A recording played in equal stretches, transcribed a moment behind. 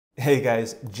Hey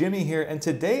guys, Jimmy here, and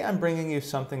today I'm bringing you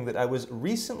something that I was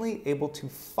recently able to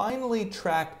finally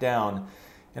track down.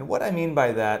 And what I mean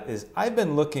by that is I've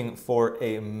been looking for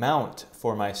a mount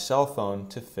for my cell phone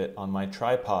to fit on my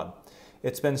tripod.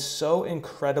 It's been so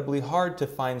incredibly hard to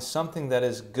find something that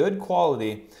is good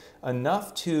quality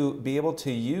enough to be able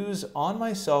to use on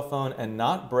my cell phone and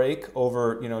not break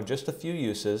over, just a few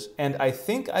uses. And I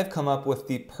think I've come up with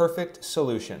the perfect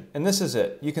solution. And this is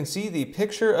it. You can see the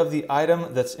picture of the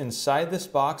item that's inside this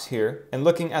box here. And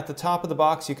looking at the top of the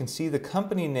box, you can see the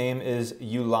company name is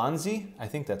Ulanzi. I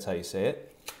think that's how you say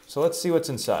it. So let's see what's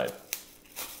inside.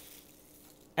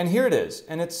 And here it is,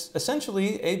 and it's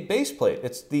essentially a base plate.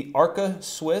 It's the Arca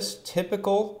Swiss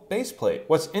typical base plate.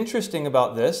 What's interesting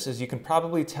about this is you can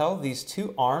probably tell these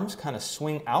two arms kind of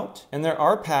swing out, and there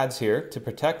are pads here to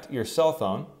protect your cell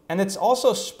phone. And it's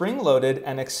also spring-loaded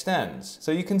and extends.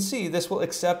 So you can see this will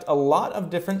accept a lot of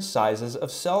different sizes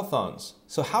of cell phones.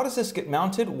 So how does this get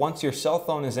mounted once your cell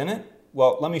phone is in it?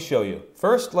 Well, let me show you.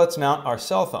 First, let's mount our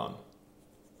cell phone.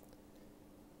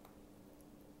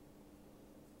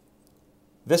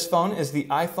 This phone is the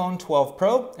iPhone 12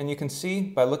 Pro, and you can see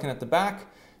by looking at the back,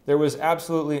 there was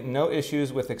absolutely no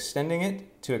issues with extending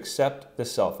it to accept the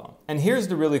cell phone. And here's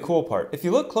the really cool part. If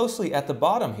you look closely at the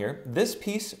bottom here, this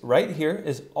piece right here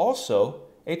is also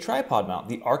a tripod mount,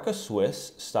 the Arca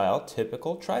Swiss style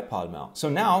typical tripod mount. So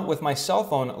now with my cell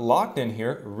phone locked in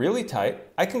here really tight,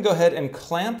 I can go ahead and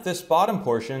clamp this bottom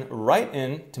portion right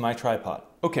in to my tripod.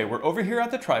 Okay, we're over here at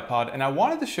the tripod, and I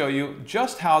wanted to show you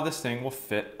just how this thing will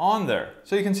fit on there.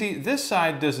 So you can see this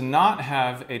side does not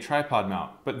have a tripod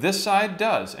mount, but this side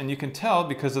does, and you can tell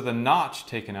because of the notch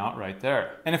taken out right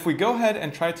there. And if we go ahead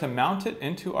and try to mount it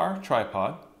into our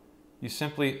tripod, you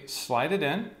simply slide it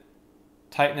in,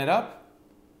 tighten it up,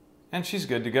 and she's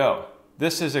good to go.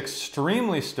 This is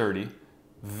extremely sturdy,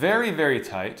 very, very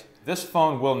tight. This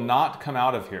phone will not come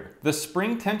out of here. The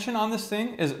spring tension on this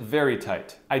thing is very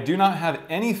tight. I do not have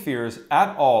any fears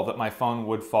at all that my phone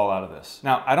would fall out of this.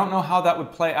 Now, I don't know how that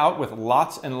would play out with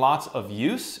lots and lots of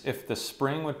use, if the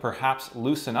spring would perhaps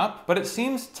loosen up, but it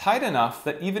seems tight enough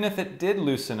that even if it did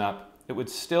loosen up, it would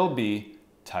still be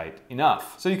tight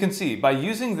enough. So you can see, by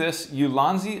using this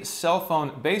Ulanzi cell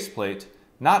phone base plate,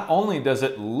 not only does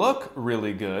it look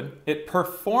really good, it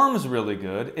performs really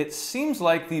good, it seems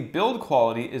like the build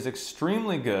quality is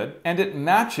extremely good, and it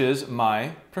matches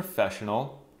my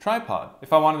professional tripod.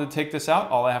 If I wanted to take this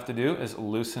out, all I have to do is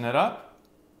loosen it up,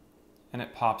 and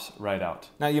it pops right out.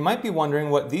 Now you might be wondering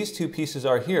what these two pieces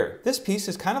are here. This piece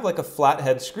is kind of like a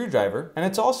flathead screwdriver, and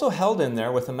it's also held in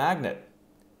there with a magnet.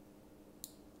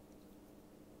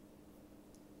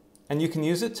 And you can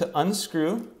use it to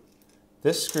unscrew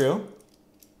this screw,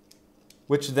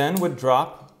 which then would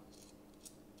drop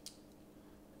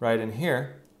right in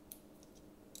here,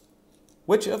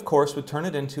 which of course would turn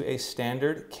it into a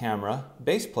standard camera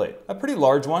base plate. A pretty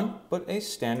large one, but a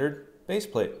standard base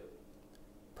plate.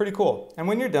 Pretty cool. And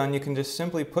when you're done, you can just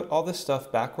simply put all this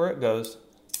stuff back where it goes.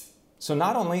 So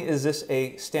not only is this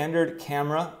a standard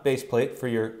camera base plate for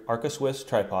your Arca Swiss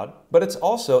tripod, but it's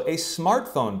also a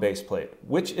smartphone base plate,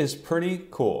 which is pretty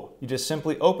cool. You just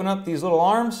simply open up these little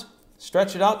arms,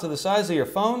 stretch it out to the size of your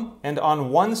phone, and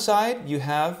on one side you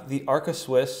have the Arca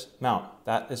Swiss mount.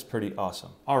 That is pretty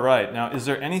awesome. All right, now is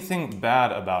there anything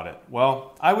bad about it?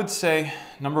 Well, I would say,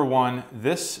 number one,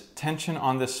 this tension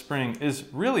on this spring is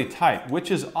really tight,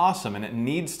 which is awesome, and it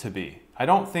needs to be. I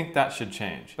don't think that should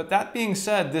change. But that being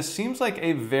said, this seems like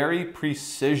a very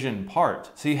precision part.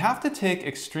 So you have to take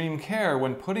extreme care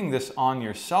when putting this on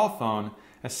your cell phone,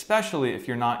 especially if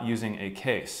you're not using a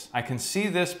case. I can see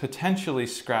this potentially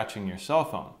scratching your cell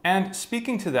phone. And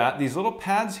speaking to that, these little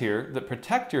pads here that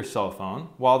protect your cell phone,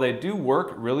 while they do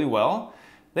work really well,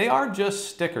 they are just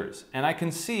stickers. And I can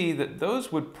see that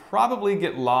those would probably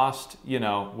get lost,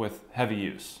 with heavy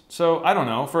use. So I don't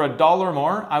know, for $1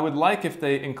 more, I would like if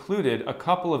they included a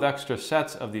couple of extra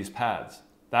sets of these pads.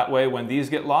 That way, when these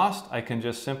get lost, I can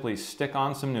just simply stick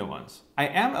on some new ones. I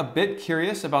am a bit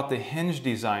curious about the hinge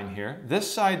design here.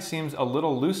 This side seems a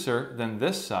little looser than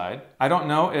this side. I don't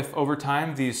know if over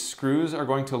time these screws are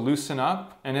going to loosen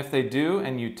up, and if they do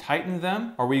and you tighten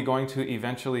them, are we going to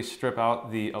eventually strip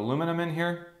out the aluminum in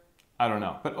here? I don't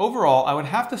know. But overall, I would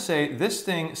have to say this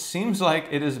thing seems like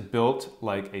it is built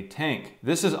like a tank.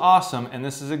 This is awesome, and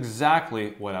this is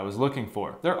exactly what I was looking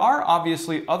for. There are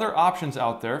obviously other options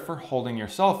out there for holding your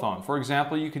cell phone. For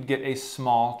example, you could get a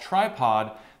small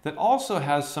tripod that also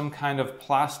has some kind of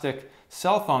plastic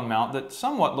cell phone mount that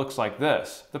somewhat looks like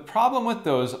this. The problem with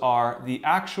those are the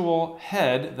actual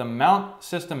head, the mount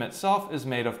system itself is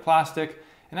made of plastic,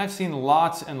 and I've seen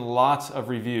lots and lots of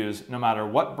reviews, no matter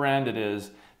what brand it is,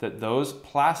 that those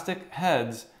plastic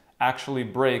heads actually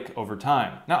break over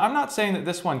time. Now, I'm not saying that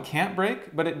this one can't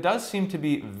break, but it does seem to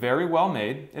be very well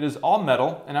made. It is all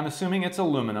metal, and I'm assuming it's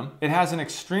aluminum. It has an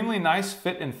extremely nice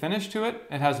fit and finish to it.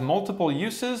 It has multiple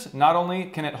uses. Not only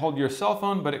can it hold your cell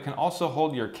phone, but it can also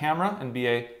hold your camera and be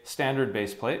a standard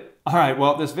base plate. All right,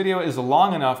 well, this video is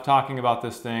long enough talking about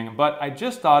this thing, but I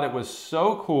just thought it was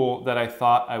so cool that I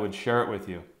thought I would share it with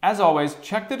you. As always,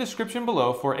 check the description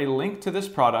below for a link to this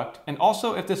product, and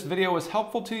also if this video was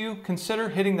helpful to you, consider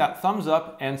hitting that thumbs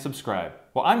up and subscribe.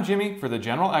 Well, I'm Jimmy for The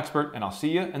General Expert, and I'll see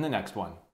you in the next one.